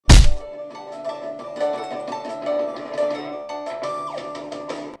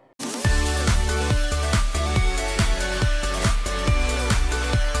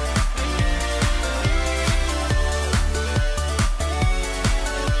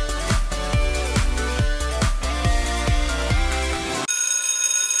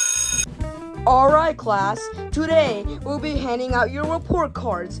Alright, class. Today, we'll be handing out your report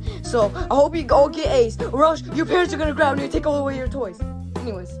cards. So, I hope you all get A's, or else your parents are gonna grab you and take all away your toys.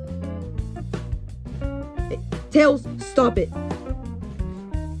 Anyways. Hey, Tails, stop it.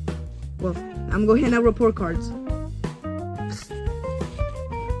 Well, I'm gonna hand out report cards.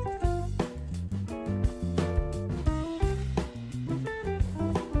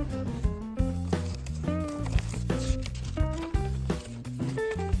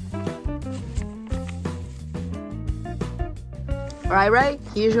 Alright, Ray,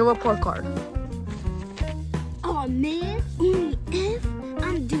 here's your report card. Oh man, only F?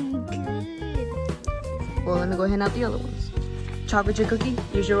 I'm doing good. Well, let me go hand out the other ones. Chocolate chip cookie,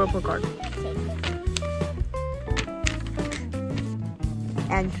 here's your report card.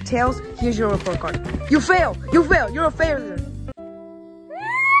 And Tails, here's your report card. You fail! You fail! You're a failure!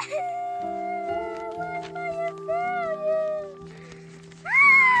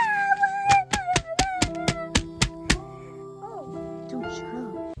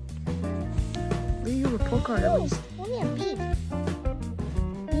 Read your report card at least. Only a B.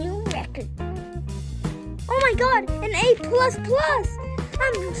 New record. Oh my god, an A++.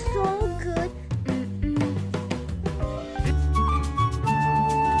 I'm so good.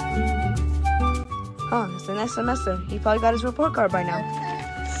 Huh, it's the next semester. He probably got his report card by now.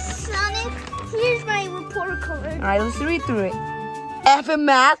 Sonic, here's my report card. Alright, let's read through it. F in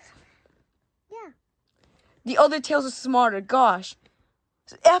math? Yeah. The other Tails is smarter, gosh.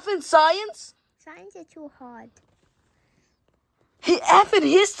 F in science? Science is too hard. F in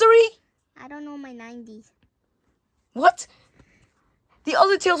history? I don't know my 90s. What? The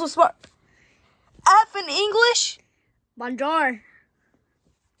other Tails was smart. F in English? Bonjour.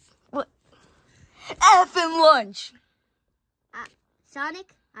 What? F in lunch.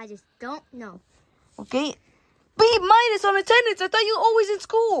 Sonic, I just don't know. Okay. B minus on attendance. I thought you were always in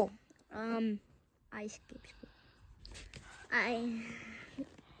school. I skipped school.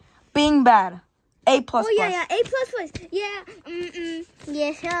 Being bad. A++. Oh yeah, A++. Yeah.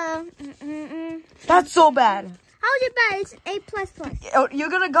 Yes. That's so bad. How is it bad? It's A++. You're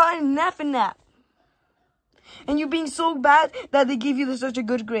gonna get an F in that. And you're being so bad that they give you such a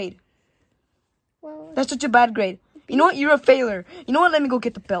good grade. Well, That's such a bad grade. You know what? You're a failure. You know what? Let me go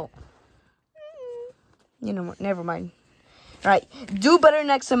get the belt. You know what? Never mind. All right. Do better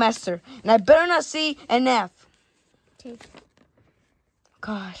next semester. And I better not see an F. okay.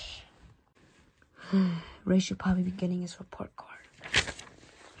 Gosh. Ray should probably be getting his report card.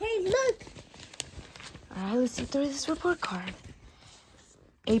 Hey, look. All right, let's see through this report card.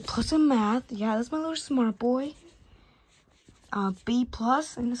 A+ in math. Yeah, that's my little smart boy. B+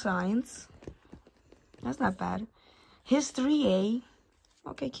 in science. That's not bad. History, A.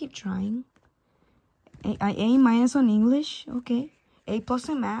 Okay, keep trying. A- minus on English. Okay. A+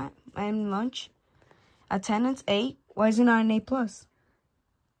 in math and lunch. Attendance, 8. Why is it not an A+?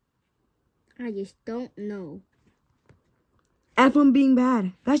 I just don't know. F on being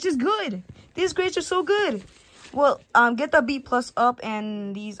bad. That's just good. These grades are so good. Well, get the B+ up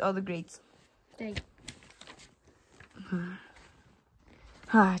and these other grades. Thanks.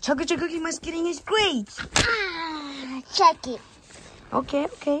 Chocolate chip cookie must getting his grades. Check it.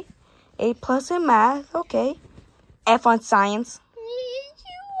 Okay. A+ in math. Okay. F on science.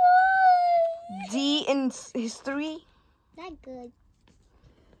 D in history. Not good.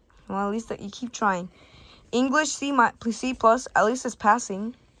 Well, at least you keep trying. English, C+. At least it's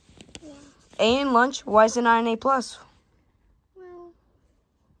passing. Yeah. A in lunch. Why is it not an A+? Well,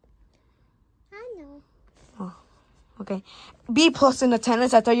 I know. Oh, okay. B+ in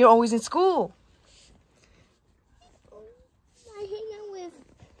attendance. I thought you're always in school. I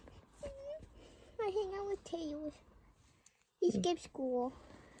hang out with Tails. He skipped school.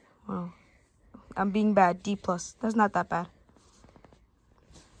 Wow. I'm being bad. D+. That's not that bad.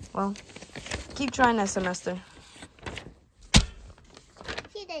 Well, keep trying that semester.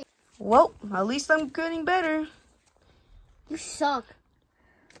 Well, at least I'm getting better. You suck.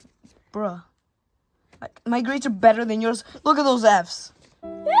 Bruh. Like, my grades are better than yours. Look at those Fs. I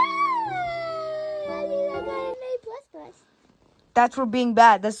think I got an A++. That's for being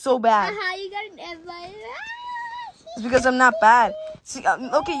bad. That's so bad. You got an F++. It's because I'm not bad. See,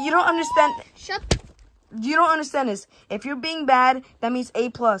 okay, you don't understand. Shut. You don't understand this. If you're being bad, that means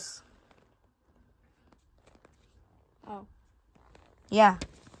A+. Oh. Yeah.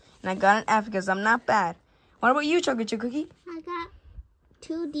 And I got an F because I'm not bad. What about you, Chocolate Chip Cookie? I got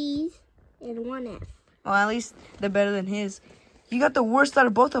 2 D's and 1 F. Well, at least they're better than his. You got the worst out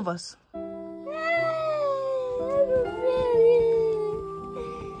of both of us.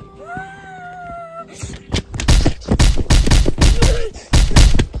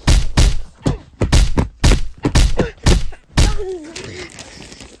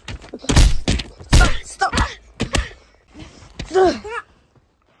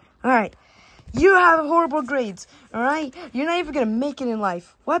 Alright. You have horrible grades. Alright? You're not even gonna make it in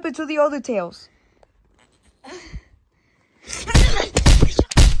life. What happened to the other tails? I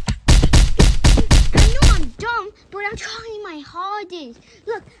know I'm dumb, but I'm trying my hardest.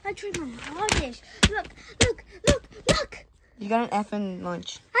 Look, I tried my hardest. Look. You got an F in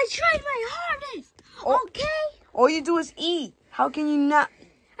lunch. I tried my hardest. Oh. Okay? All you do is eat. How can you not?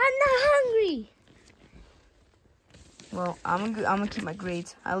 I'm not hungry. Well, I'm gonna keep my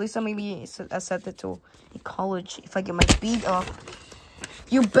grades. At least I'm gonna be accepted to a college if I get my beat up.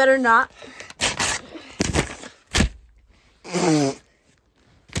 You better not.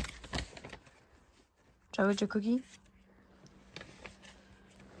 Try with your cookie.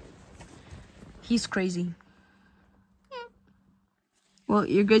 He's crazy. Well,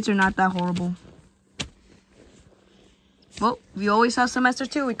 your grades are not that horrible. Well, we always have semester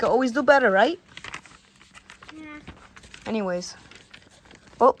 2. We could always do better, right? Yeah. Anyways.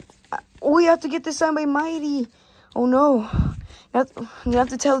 Well, we have to get this signed by Mighty. Oh, no. You have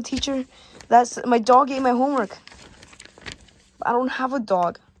to tell the teacher that my dog ate my homework. I don't have a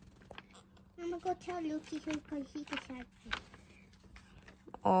dog. I'm going to go tell Lucky because he can try it.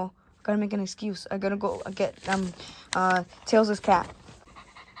 Oh, I gotta make an excuse. I gotta go get Tails' cat.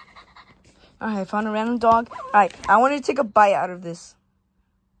 Alright, I found a random dog. Alright, I want to take a bite out of this.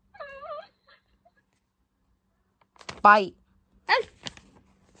 Bite.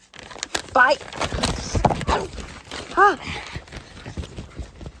 Bite.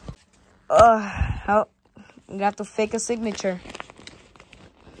 Oh, you have to fake a signature.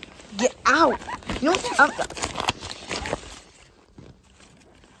 Get out. You know,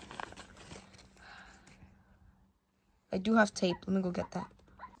 I do have tape. Let me go get that.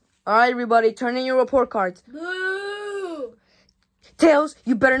 Alright, everybody, turn in your report cards. Boo! Tails,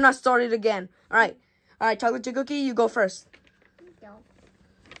 you better not start it again. Alright, chocolate chip cookie, you go first. No.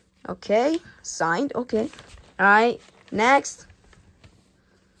 Okay, signed, okay. Alright, next.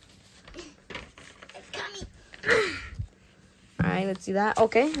 Alright, let's see that.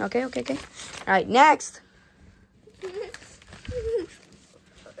 Okay. Alright, next.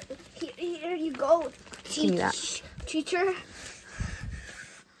 Here you go. Give me that. Teacher.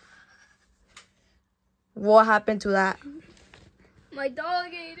 What happened to that? My dog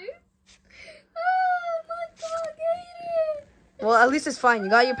ate it. Oh, my dog ate it. Well, at least it's fine. You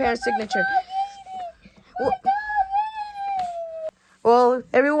got your parents' signature. Well,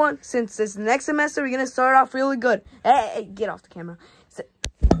 everyone, since this next semester, we're going to start off really good. Hey, get off the camera.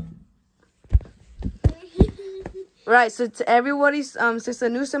 Right, so to everybody's, since the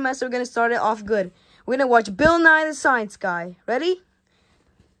new semester, we're going to start it off good. We're going to watch Bill Nye the Science Guy. Ready?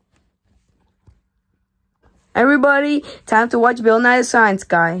 Everybody, time to watch Bill Nye the Science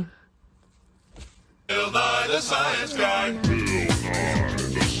Guy. Bill Nye the Science Guy. Bill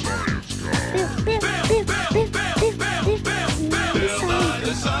Nye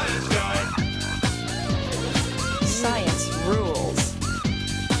the Science Guy. Science rules.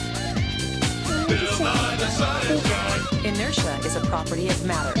 Bill Nye the Science Guy. Inertia is a property of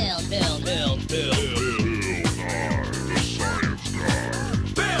matter. Bill